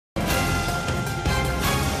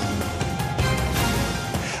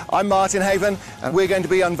I'm Martin Haven, and we're going to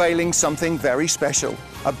be unveiling something very special.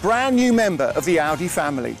 A brand new member of the Audi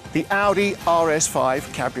family, the Audi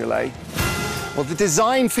RS5 Cabriolet. Well, the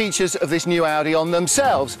design features of this new Audi on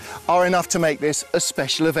themselves are enough to make this a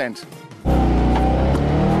special event.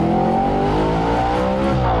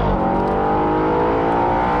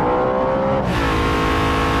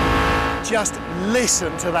 Just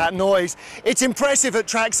listen to that noise. It's impressive at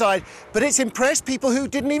trackside, but it's impressed people who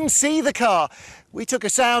didn't even see the car. We took a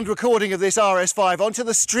sound recording of this RS5 onto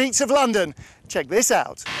the streets of London. Check this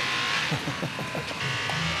out.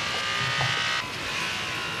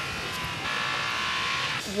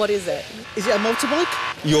 What is it? Is it a motorbike?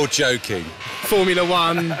 You're joking. Formula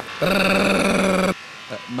One.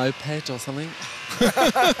 Moped or something?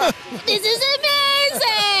 This is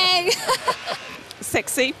amazing!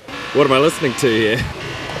 Sexy. What am I listening to here?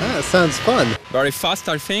 That sounds fun. Very fast,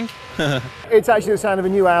 I think. It's actually the sound of a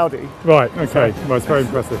new Audi. Right, okay. Well, it's very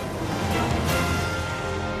impressive.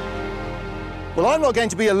 Well, I'm not going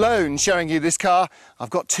to be alone showing you this car. I've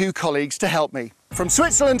got two colleagues to help me. From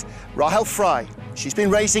Switzerland, Rahel Frey. She's been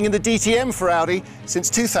racing in the DTM for Audi since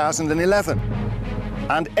 2011.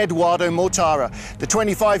 And Eduardo Mortara, the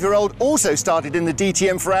 25-year-old, also started in the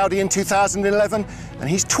DTM for Audi in 2011, and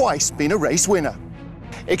he's twice been a race winner.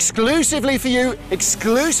 Exclusively for you,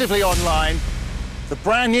 exclusively online, the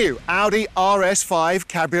brand new Audi RS5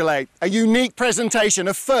 Cabriolet, a unique presentation,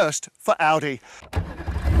 a first for Audi.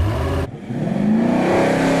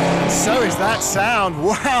 So is that sound.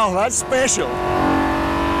 Wow, that's special.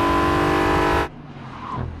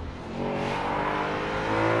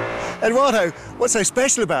 Eduardo, what's so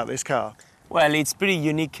special about this car? Well, it's pretty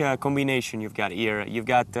unique combination you've got here. You've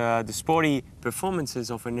got the sporty performances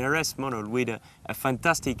of an RS model with a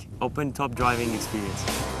fantastic open-top driving experience.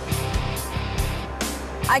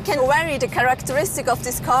 I can vary the characteristic of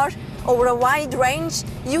this car over a wide range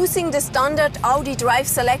using the standard Audi Drive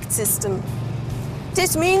Select system.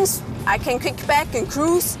 This means I can kick back and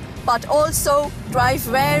cruise, but also drive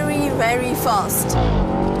very, very fast.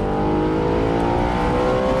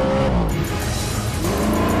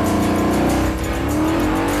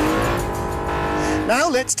 Now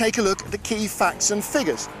let's take a look at the key facts and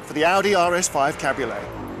figures for the Audi RS5 Cabriolet.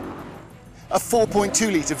 A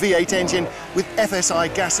 4.2-litre V8 engine with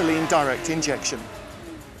FSI gasoline direct injection.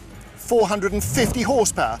 450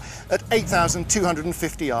 horsepower at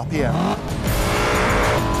 8,250 RPM.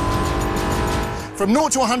 From 0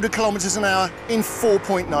 to 100 kilometres an hour in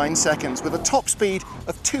 4.9 seconds with a top speed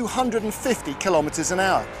of 250 kilometres an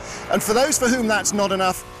hour. And for those for whom that's not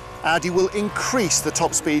enough, Audi will increase the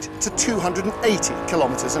top speed to 280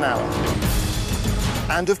 kilometres an hour.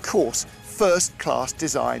 And of course, first-class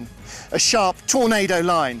design. A sharp tornado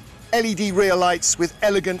line, LED rear lights with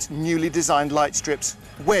elegant, newly designed light strips,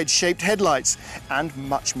 wedge-shaped headlights, and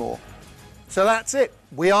much more. So that's it,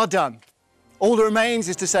 we are done. All that remains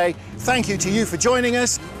is to say thank you to you for joining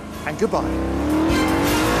us, and goodbye.